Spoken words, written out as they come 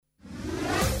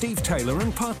Steve Taylor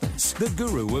and Partners, the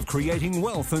guru of creating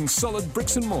wealth and solid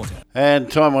bricks and mortar.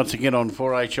 And time once again on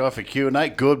 4HI for Q&A.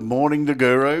 Good morning, the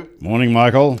guru. Morning,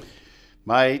 Michael.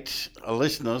 Mate, a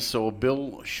listener saw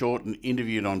Bill Shorten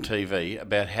interviewed on TV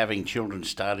about having children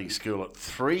starting school at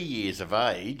 3 years of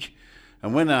age,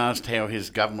 and when asked how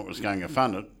his government was going to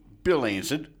fund it, Bill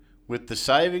answered, with the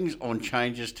savings on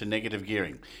changes to negative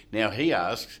gearing. Now he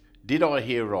asks, did I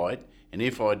hear right? And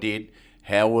if I did,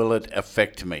 how will it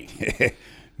affect me?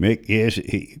 Mick, yes,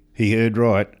 he heard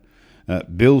right.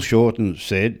 Bill Shorten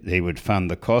said he would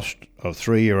fund the cost of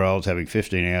 3-year-olds having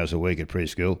 15 hours a week at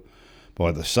preschool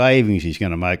by the savings he's going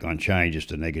to make on changes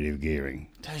to negative gearing.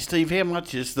 So Steve, how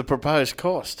much is the proposed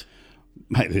cost?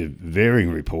 Mate, there's varying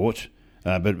reports,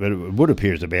 but it would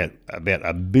appear it's about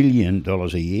 $1 billion a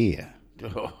year.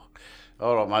 Oh,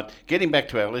 all right, mate. Getting back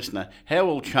to our listener, how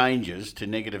will changes to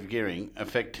negative gearing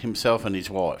affect himself and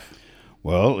his wife?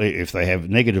 Well, if they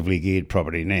have negatively geared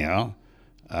property now,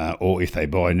 or if they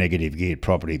buy negative geared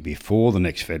property before the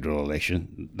next federal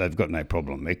election, they've got no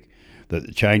problem, Mick.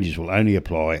 The changes will only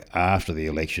apply after the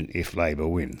election if Labor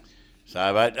win.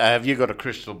 So, mate, have you got a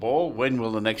crystal ball? When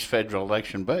will the next federal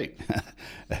election be?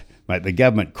 Mate, the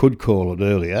government could call it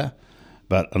earlier,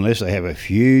 but unless they have a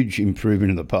huge improvement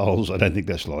in the polls, I don't think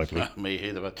that's likely. Me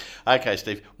either. But okay,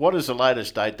 Steve, what is the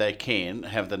latest date they can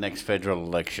have the next federal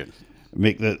election?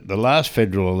 Mick, the last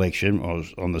federal election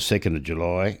was on the 2nd of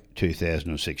July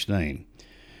 2016,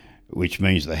 which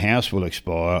means the House will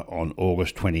expire on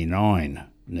August 29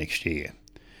 next year.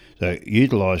 So,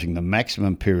 utilising the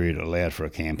maximum period allowed for a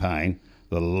campaign,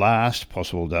 the last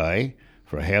possible day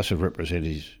for a House of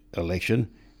Representatives election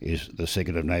is the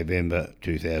 2nd of November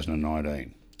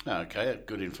 2019. Okay,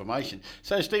 good information.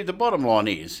 So, Steve, the bottom line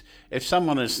is, if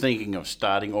someone is thinking of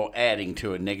starting or adding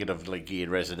to a negatively geared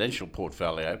residential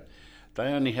portfolio, they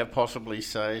only have possibly,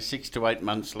 say, 6 to 8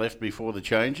 months left before the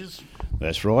changes?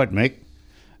 That's right, Mick.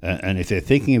 And if they're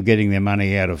thinking of getting their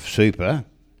money out of super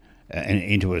and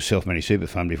into a self-managed super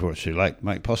fund before it's too late,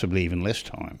 mate, possibly even less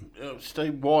time.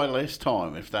 Steve, why less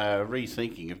time if they are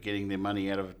rethinking of getting their money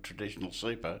out of a traditional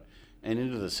super and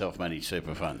into the self-managed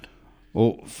super fund?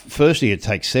 Well, firstly, it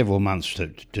takes several months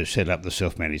to set up the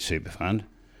self-managed super fund.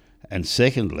 And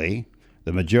secondly,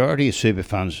 the majority of super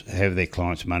funds have their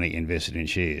clients' money invested in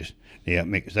shares. Now,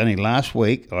 Mick, it's only last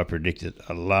week I predicted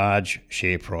a large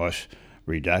share price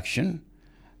reduction,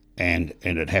 and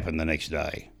it happened the next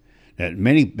day. Now,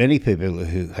 many people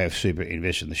who have super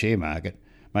invested in the share market,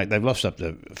 mate, they've lost up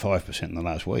to 5% in the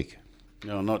last week.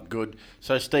 No, not good.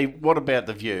 So, Steve, what about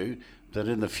the view that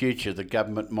in the future the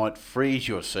government might freeze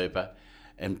your super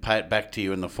and pay it back to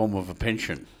you in the form of a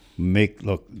pension? Mick,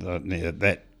 look,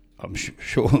 that I'm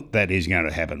sure that is going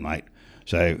to happen, mate.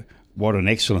 So what an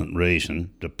excellent reason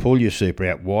to pull your super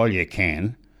out while you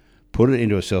can, put it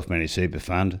into a self-managed super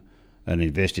fund and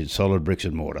invest in solid bricks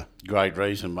and mortar. Great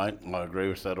reason, mate. I agree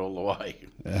with that all the way.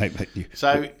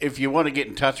 So if you want to get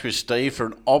in touch with Steve for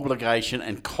an obligation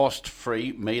and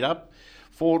cost-free meetup,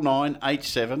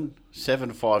 4987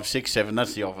 7567,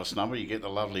 that's the office number. You get the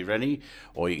lovely Rennie,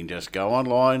 or you can just go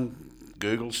online,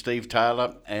 Google Steve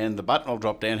Taylor, and the button will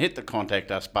drop down, hit the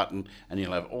Contact Us button, and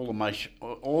you'll have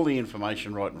all the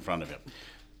information right in front of you.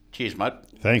 Cheers, mate.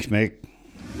 Thanks, Mick.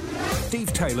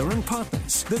 Steve Taylor and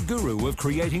Partners, the guru of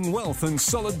creating wealth and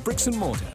solid bricks and mortar.